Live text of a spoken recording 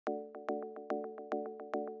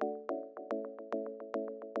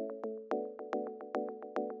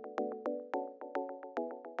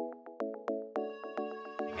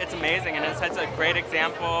It's amazing, and it sets a great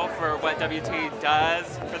example for what WT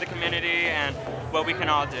does for the community and what we can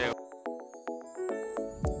all do.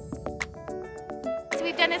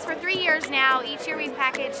 We've done this for 3 years now. Each year we've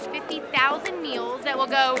packaged 50,000 meals that will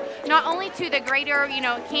go not only to the greater,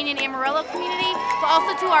 Canyon Amarillo community, but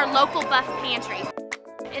also to our local bus pantries.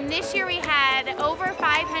 And this year we had over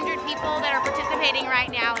 500 people that are participating right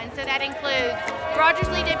now, and so that includes Rogers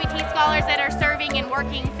Lee WT scholars that are serving and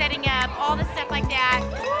working, setting up, all the stuff like that,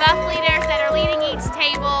 bus leaders that are leading each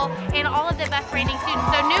table, and all of the bus branding students.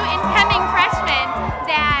 So new incoming freshmen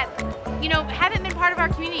that, haven't been part of our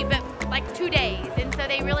community but like 2 days, and so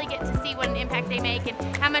they really get to see what an impact they make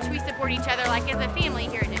and how much we support each other like as a family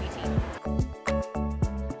here at WT.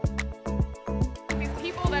 These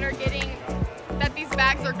people that these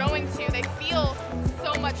bags are going to, they feel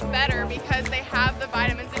so much better because they have the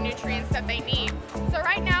vitamins and nutrients that they need. So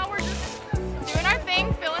right now we're just doing our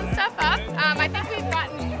thing, filling stuff up. I think we've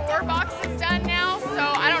gotten 4 boxes done now,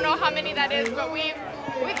 so I don't know how many that is, but we've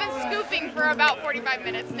been scooping for about 45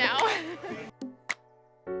 minutes now.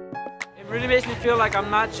 It really makes me feel like I'm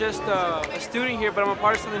not just a student here, but I'm a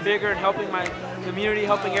part of something bigger and helping my community,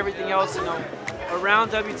 helping everything else,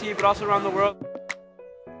 around WT, but also around the world.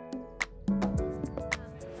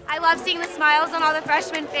 I love seeing the smiles on all the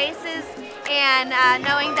freshman faces and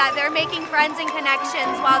knowing that they're making friends and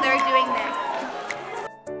connections while they're doing this.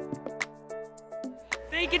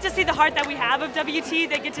 They get to see the heart that we have of WT.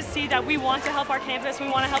 They get to see that we want to help our campus, we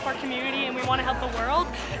want to help our community, and we want to help the world.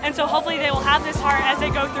 And so hopefully they will have this heart as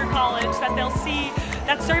they go through college, that they'll see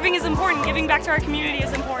that serving is important, giving back to our community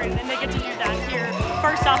is important, and they get to do that here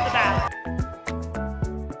first off the bat.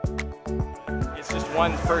 It's just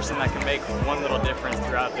one person that can make one little difference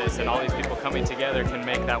throughout this, and all these people coming together can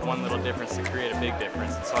make that one little difference to create a big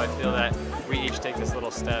difference. And so I feel that we each take this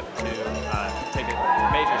little step to take a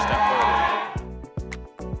major step forward.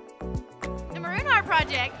 The Maroon Art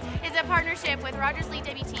Project is a partnership with Rogers Lee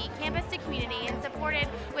WT Campus to Community and supported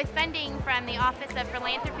with funding from the Office of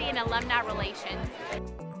Philanthropy and Alumni Relations.